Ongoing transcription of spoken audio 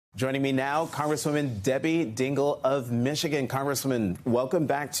Joining me now, Congresswoman Debbie Dingell of Michigan. Congresswoman, welcome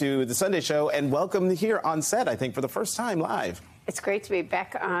back to the Sunday Show and welcome here on set, I think, for the first time live. It's great to be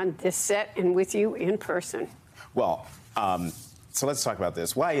back on this set and with you in person. Well, so let's talk about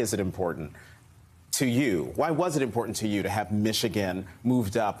this. Why is it important to you? Why was it important to you to have Michigan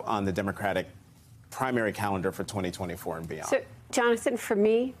moved up on the Democratic primary calendar for 2024 and beyond? So, Jonathan, for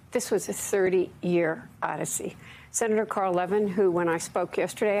me, this was a 30-year odyssey. Senator Carl Levin, who, when I spoke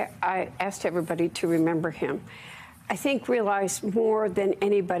yesterday, I asked everybody to remember him, I think realized more than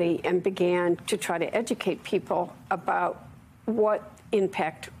anybody and began to try to educate people about what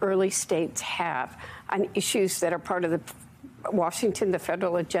impact early states have on issues that are part of the Washington, the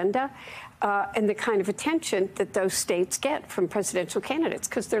federal agenda, and the kind of attention that those states get from presidential candidates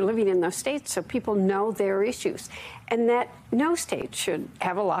because they're living in those states, so people know their issues, and that no state should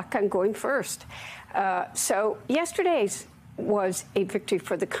have a lock on going first. So yesterday's was a victory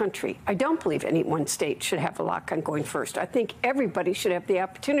for the country. I don't believe any one state should have a lock on going first. I think everybody should have the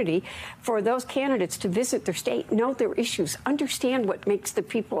opportunity for those candidates to visit their state, know their issues, understand what makes the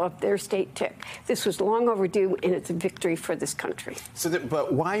people of their state tick. This was long overdue, and it's a victory for this country.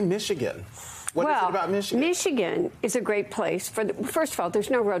 But why Michigan? What is it about Michigan? Michigan is a great place. First of all, there's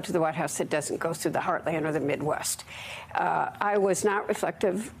no road to the White House that doesn't go through the heartland or the Midwest. I was not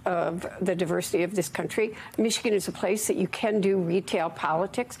reflective of the diversity of this country. Michigan is a place that you can do retail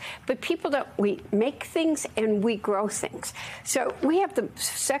politics, but we make things and we grow things. So we have the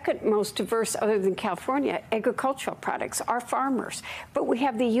second most diverse, other than California, agricultural products, our farmers. But we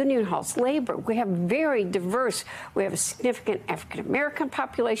have the union halls, labor. We have very diverse. We have a significant African-American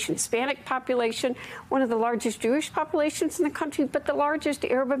population, Hispanic population, one of the largest Jewish populations in the country, but the largest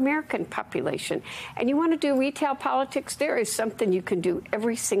Arab-American population. And you want to do retail politics, there is something you can do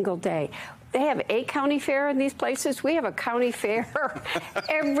every single day. They have a county fair in these places. We have a county fair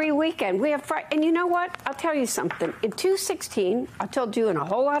every weekend. We have and you know what? I'll tell you something. In 2016, I told you and a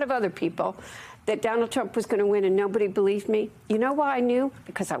whole lot of other people that Donald Trump was going to win, and nobody believed me. You know why I knew?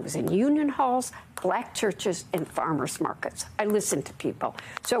 Because I was in union halls, black churches, and farmers markets. I listened to people.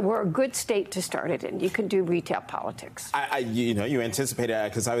 So we're a good state to start it in. You can do retail politics. You anticipated,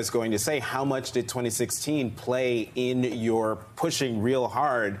 because I was going to say, how much did 2016 play in your pushing real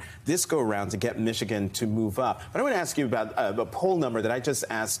hard this go around to get Michigan to move up? But I want to ask you about a poll number that I just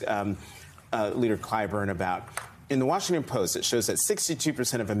asked Leader Clyburn about. In the Washington Post, it shows that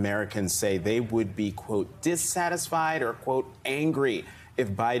 62% of Americans say they would be, quote, dissatisfied or, quote, angry if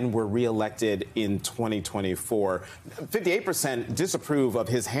Biden were reelected in 2024. 58% disapprove of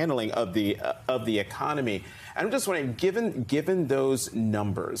his handling of the economy. And I'm just wondering, given those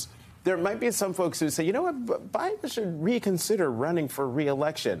numbers, there might be some folks who say, you know what, Biden should reconsider running for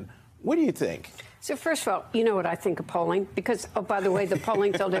reelection. What do you think? So first of all, you know what I think of polling, because, oh, by the way, the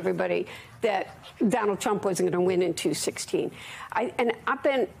polling told everybody that Donald Trump wasn't going to win in 2016.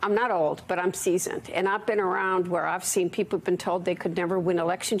 I'm not old, but I'm seasoned. And I've been around where I've seen people have been told they could never win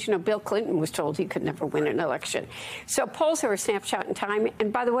elections. You know, Bill Clinton was told he could never win an election. So polls are a snapshot in time.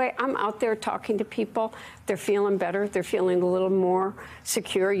 And by the way, I'm out there talking to people. They're feeling better. They're feeling a little more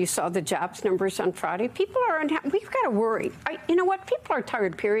secure. You saw the jobs numbers on Friday. People are unhappy. We've got to worry. You know what? People are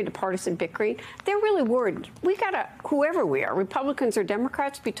tired, period, of partisan bickering. They're really worried. We got to, whoever we are, Republicans or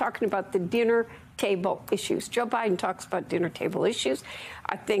Democrats, be talking about the dinner table issues. Joe Biden talks about dinner table issues.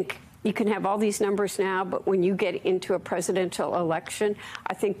 I think you can have all these numbers now, but when you get into a presidential election,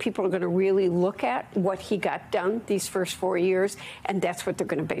 I think people are going to really look at what he got done these first 4 years, and that's what they're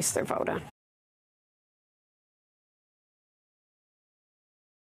going to base their vote on.